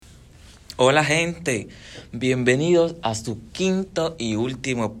Hola gente, bienvenidos a su quinto y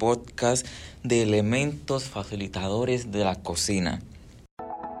último podcast de elementos facilitadores de la cocina.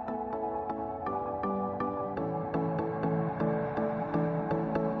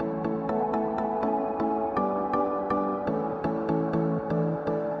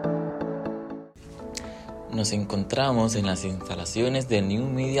 Nos encontramos en las instalaciones del New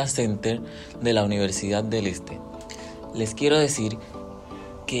Media Center de la Universidad del Este. Les quiero decir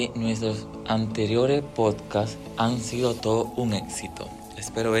que nuestros anteriores podcasts han sido todo un éxito.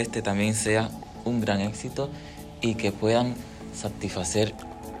 Espero este también sea un gran éxito y que puedan satisfacer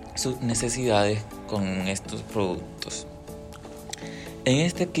sus necesidades con estos productos. En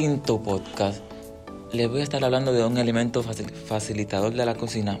este quinto podcast les voy a estar hablando de un elemento facilitador de la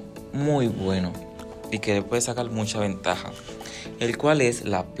cocina muy bueno y que le puede sacar mucha ventaja, el cual es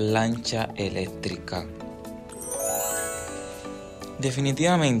la plancha eléctrica.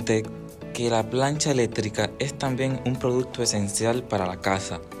 Definitivamente que la plancha eléctrica es también un producto esencial para la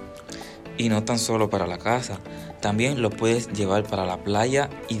casa. Y no tan solo para la casa, también lo puedes llevar para la playa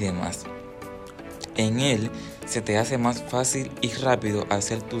y demás. En él se te hace más fácil y rápido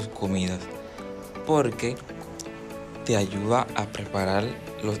hacer tus comidas, porque te ayuda a preparar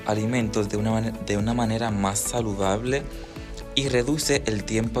los alimentos de una manera más saludable y reduce el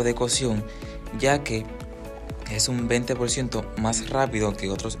tiempo de cocción, ya que es un 20% más rápido que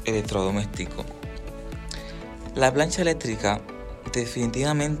otros electrodomésticos. La plancha eléctrica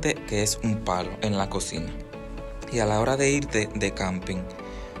definitivamente que es un palo en la cocina y a la hora de irte de camping,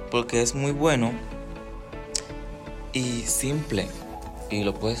 porque es muy bueno y simple y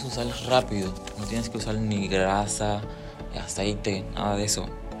lo puedes usar rápido, no tienes que usar ni grasa, aceite, nada de eso.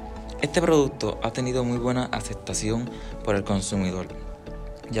 Este producto ha tenido muy buena aceptación por el consumidor,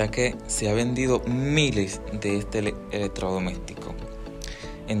 ya que se ha vendido miles de este electrodoméstico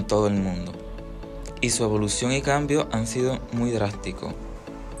en todo el mundo y su evolución y cambio han sido muy drásticos,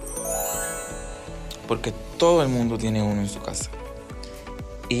 porque todo el mundo tiene uno en su casa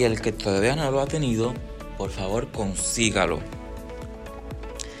y el que todavía no lo ha tenido, por favor consígalo.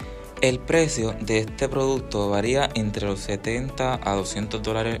 El precio de este producto varía entre los $70 a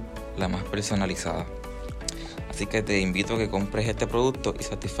 $200 la más personalizada. Así que te invito a que compres este producto y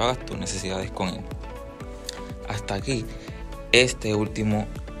satisfagas tus necesidades con él. Hasta aquí este último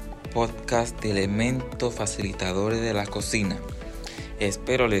podcast de elementos facilitadores de la cocina.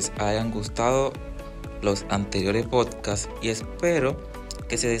 Espero les hayan gustado los anteriores podcasts y espero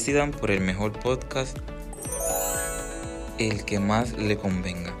que se decidan por el mejor podcast, el que más le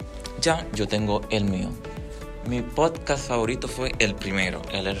convenga. Ya yo tengo el mío. Mi podcast favorito fue el primero,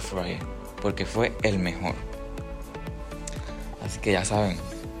 el Air Fryer, porque fue el mejor. Así que ya saben,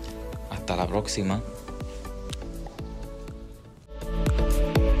 hasta la próxima.